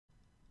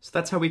So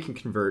that's how we can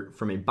convert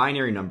from a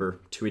binary number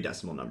to a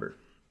decimal number.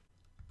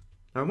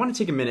 Now I want to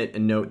take a minute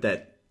and note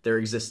that there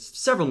exists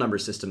several number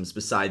systems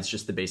besides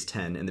just the base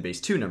 10 and the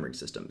base 2 numbering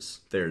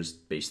systems. There's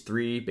base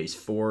 3, base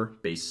 4,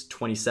 base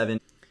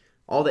 27.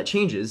 All that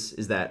changes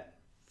is that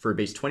for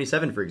base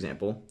 27, for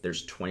example,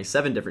 there's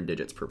 27 different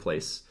digits per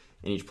place,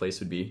 and each place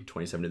would be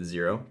 27 to the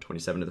 0,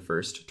 27 to the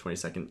first,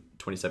 22nd,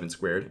 27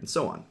 squared, and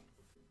so on.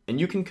 And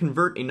you can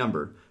convert a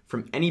number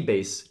from any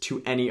base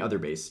to any other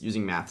base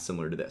using math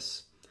similar to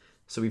this.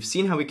 So we've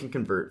seen how we can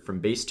convert from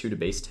base 2 to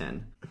base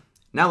 10.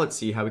 Now let's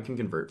see how we can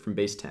convert from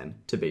base 10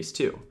 to base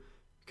 2,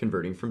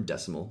 converting from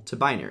decimal to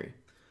binary.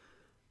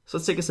 So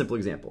let's take a simple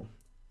example.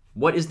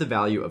 What is the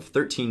value of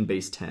 13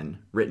 base 10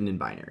 written in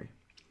binary?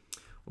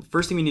 Well, the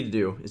first thing we need to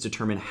do is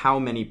determine how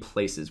many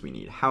places we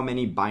need, how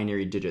many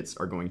binary digits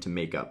are going to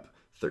make up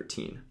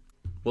 13.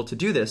 Well, to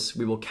do this,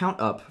 we will count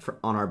up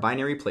on our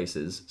binary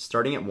places,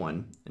 starting at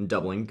 1 and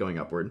doubling, going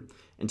upward,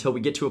 until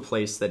we get to a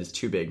place that is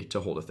too big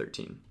to hold a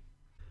 13.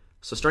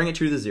 So starting at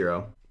 2 to the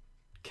 0,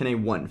 can a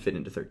 1 fit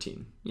into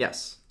 13?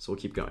 Yes, so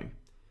we'll keep going.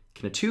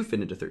 Can a 2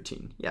 fit into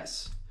 13?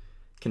 Yes.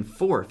 Can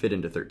 4 fit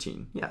into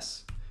 13?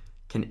 Yes.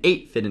 Can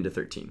 8 fit into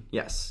 13?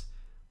 Yes.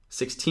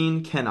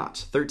 16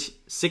 cannot.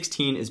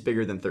 16 is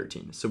bigger than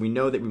 13, so we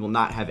know that we will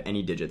not have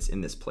any digits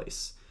in this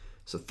place.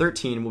 So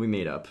 13 will be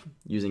made up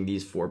using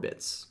these 4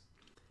 bits.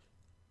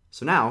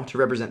 So now, to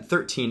represent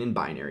 13 in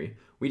binary,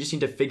 we just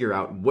need to figure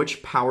out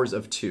which powers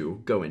of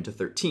 2 go into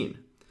 13.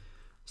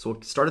 So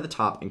we'll start at the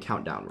top and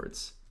count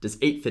downwards. Does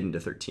 8 fit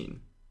into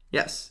 13?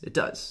 Yes, it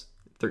does.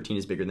 13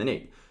 is bigger than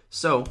 8.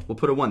 So we'll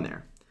put a 1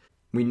 there.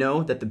 We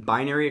know that the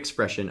binary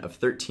expression of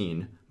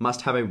 13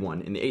 must have a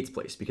 1 in the 8th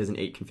place because an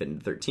 8 can fit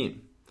into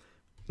 13.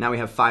 Now we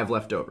have 5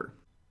 left over.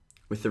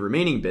 With the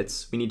remaining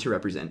bits, we need to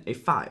represent a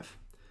 5.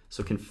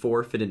 So can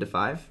 4 fit into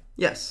 5?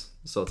 Yes.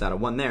 So let's add a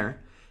 1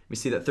 there. We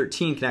see that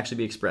 13 can actually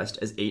be expressed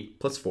as 8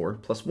 plus 4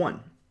 plus 1.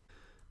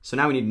 So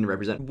now we need to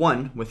represent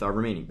 1 with our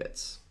remaining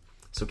bits.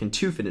 So can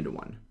 2 fit into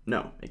 1?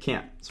 No, it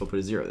can't. So we'll put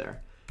a 0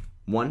 there.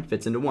 1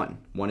 fits into 1.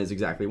 1 is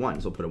exactly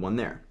 1, so we'll put a 1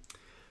 there.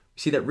 We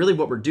see that really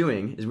what we're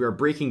doing is we are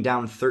breaking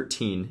down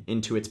 13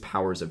 into its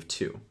powers of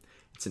 2.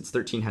 Since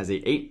 13 has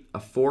a 8, a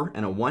 4,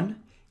 and a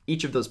 1,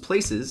 each of those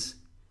places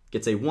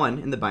gets a 1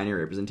 in the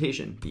binary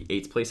representation. The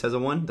 8th place has a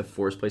 1, the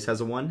 4th place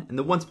has a 1, and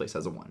the 1st place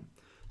has a 1.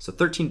 So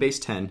 13 base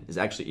 10 is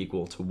actually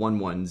equal to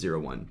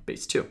 1101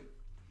 base 2.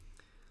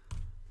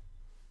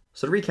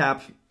 So to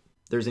recap,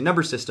 there's a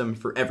number system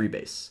for every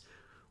base.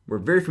 We're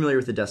very familiar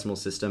with the decimal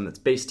system, that's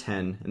base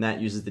 10, and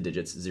that uses the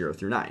digits 0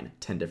 through 9,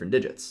 10 different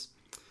digits.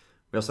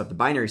 We also have the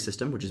binary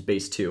system, which is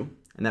base 2,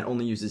 and that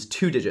only uses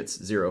 2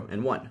 digits, 0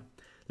 and 1.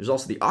 There's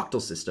also the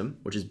octal system,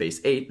 which is base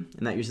 8,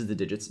 and that uses the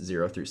digits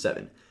 0 through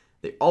 7.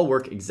 They all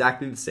work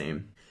exactly the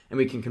same, and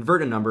we can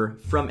convert a number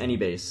from any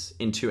base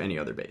into any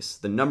other base.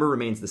 The number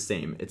remains the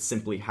same, it's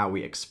simply how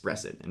we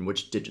express it and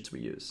which digits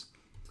we use.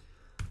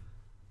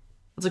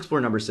 Let's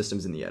explore number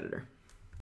systems in the editor.